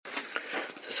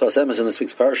So Hashem is in this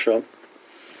week's parsha.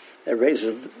 It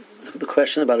raises the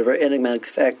question about a very enigmatic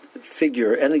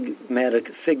figure,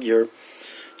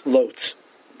 Lot.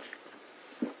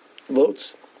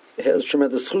 Lot has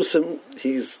tremendous chusim.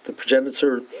 He's the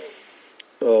progenitor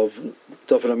of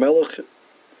David HaMelech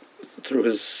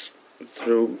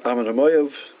through Ammon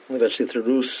HaMoav, and eventually through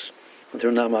Rus and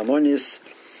through Nama Ammonius.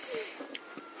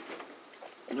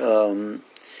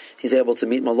 He's able to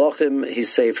meet Malachim.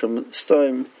 He's saved from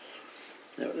storm.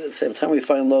 At the same time, we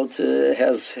find Lot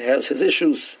has his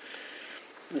issues.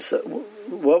 So,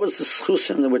 what was the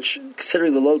schusim which,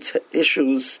 considering the Lot's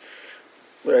issues,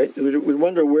 right? We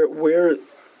wonder where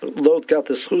Lot got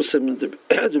the schusim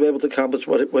to be able to accomplish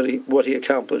what he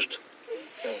accomplished.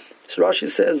 So Rashi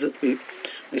says that we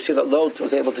see that Lot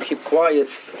was able to keep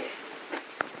quiet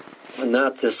and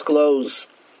not disclose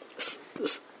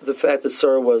the fact that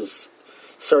Sarah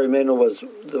Imenu was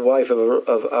the wife of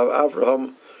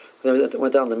Avraham. That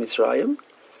went down to Mitzrayim.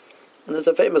 And there's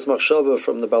a famous machshava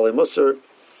from the Balei Musar.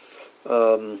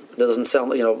 That doesn't sound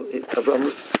like,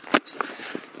 Avraham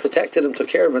protected him, took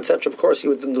care of him, etc. Of course, he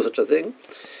wouldn't do such a thing.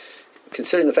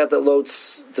 Considering the fact that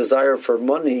Lot's desire for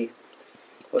money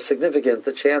was significant,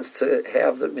 the chance to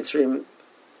have the Mitzrayim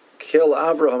kill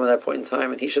Avraham at that point in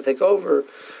time and he should take over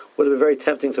would have been very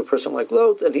tempting to a person like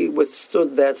Lot, and he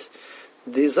withstood that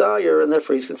desire, and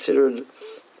therefore he's considered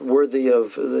worthy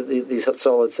of these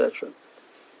Hatzal, etc.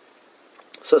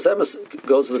 So Hashem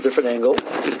goes with a different angle.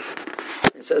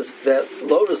 He says that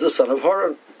Lot is the son of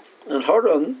Haran, and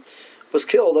Haran was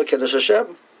killed at Kiddush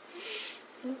Hashem.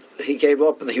 He gave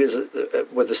up. He was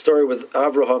with the story with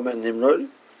Avraham and Nimrod.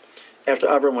 After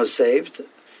Avraham was saved,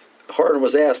 Haran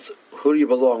was asked, "Who do you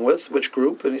belong with? Which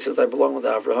group?" And he says, "I belong with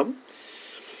Avraham."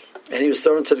 And he was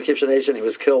thrown into the Kibshan Eish and he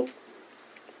was killed.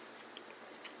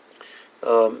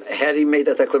 Had he made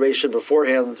that declaration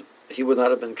beforehand, he would not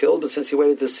have been killed. But since he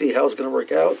waited to see how it's going to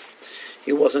work out,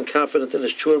 he wasn't confident in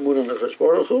his Shur Emunah and Hakadosh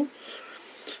Baruch Hu,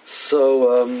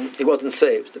 so he wasn't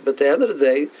saved. But at the end of the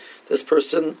day, this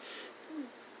person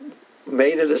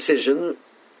made a decision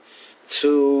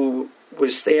to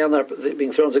withstand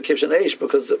being thrown into Kibshan Eish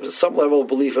because there was some level of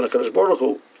belief in Hakadosh Baruch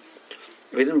Hu.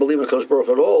 If he didn't believe in Hakadosh Baruch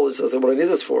Hu at all, he says, "What I need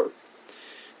this for?"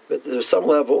 But there was some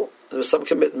level, there was some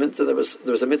commitment, and there was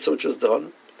a mitzvah which was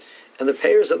done, and the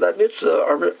payers of that mitzvah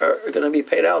are going to be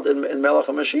paid out in Melech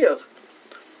HaMashiach.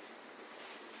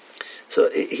 So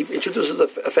he introduces a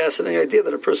fascinating idea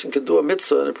that a person can do a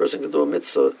mitzvah, and a person can do a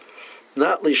mitzvah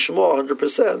not lishma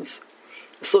 100%, and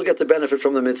still get the benefit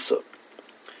from the mitzvah.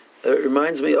 It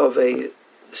reminds me of a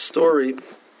story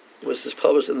which was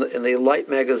published in the Light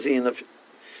magazine of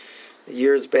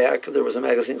years back. There was a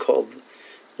magazine called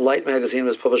Light magazine. It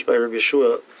was published by Rabbi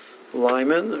Yeshua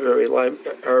Lyman, Rabbi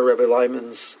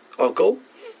Lyman's uncle,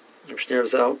 Rabbi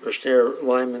Shneur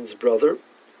Lyman's brother.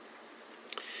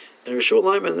 And Rabbi Yeshua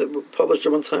Lyman published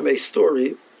at one time a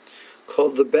story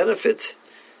called "The Benefit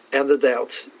and the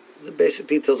Doubt." The basic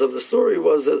details of the story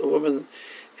was that a woman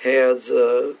had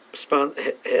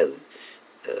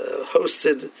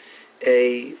hosted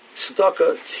a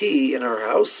tzedakah tea in her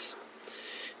house,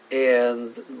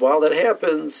 and while that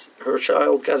happened, her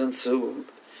child got into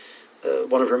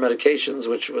one of her medications,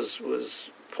 which was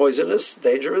poisonous,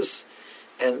 dangerous,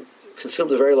 and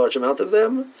consumed a very large amount of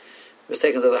them. Was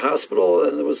taken to the hospital,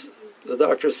 and the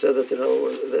doctor said that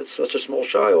that's such a small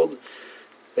child,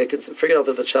 they could figure out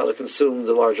that the child had consumed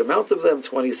a large amount of them,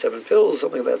 27 pills,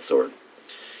 something of that sort.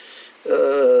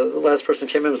 The last person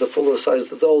who came in was a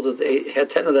full-sized adult that had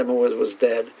 10 of them and was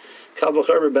dead. Kal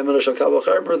v'chomer, ben menosh kal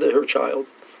v'chomer, her child.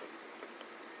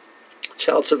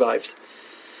 Child survived.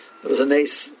 There was a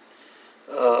nace,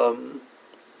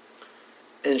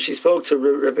 and she spoke to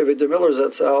Rabbi Victor Miller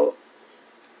Zatzal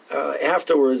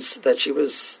afterwards that she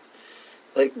was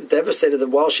devastated that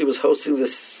while she was hosting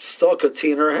this tzedakah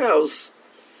tea in her house,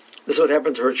 this is what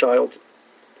happened to her child.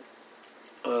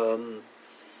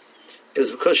 It was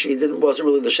because she wasn't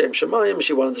really the Shem Shemayim.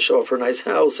 She wanted to show off her nice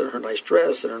house and her nice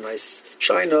dress and her nice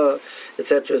china,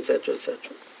 etc., etc.,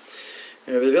 etc.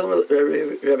 And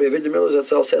Rabbi Victor Miller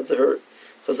Zatzal said to her,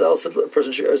 Chazal said a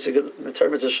person should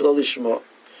determine to shalol lishma.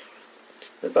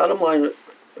 The bottom line,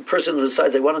 a person who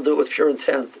decides they want to do it with pure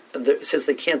intent, and since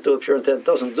they can't do it with pure intent,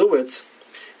 doesn't do it,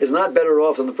 is not better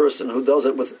off than the person who does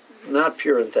it with not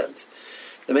pure intent.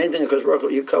 The main thing, because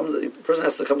the person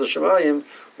has to come to Shemayim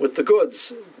with the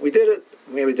goods. We did it.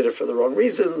 Maybe we did it for the wrong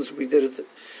reasons. We did it,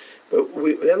 but at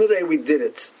the end of the day, we did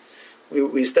it.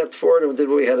 We stepped forward and did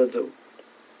what we had to do.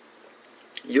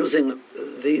 Using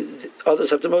the other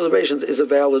types of motivations is a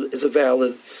valid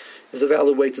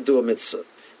way to do a mitzvah.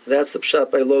 That's the pshat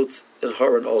by Lot and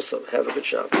Haran also. Have a good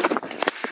Shabbat.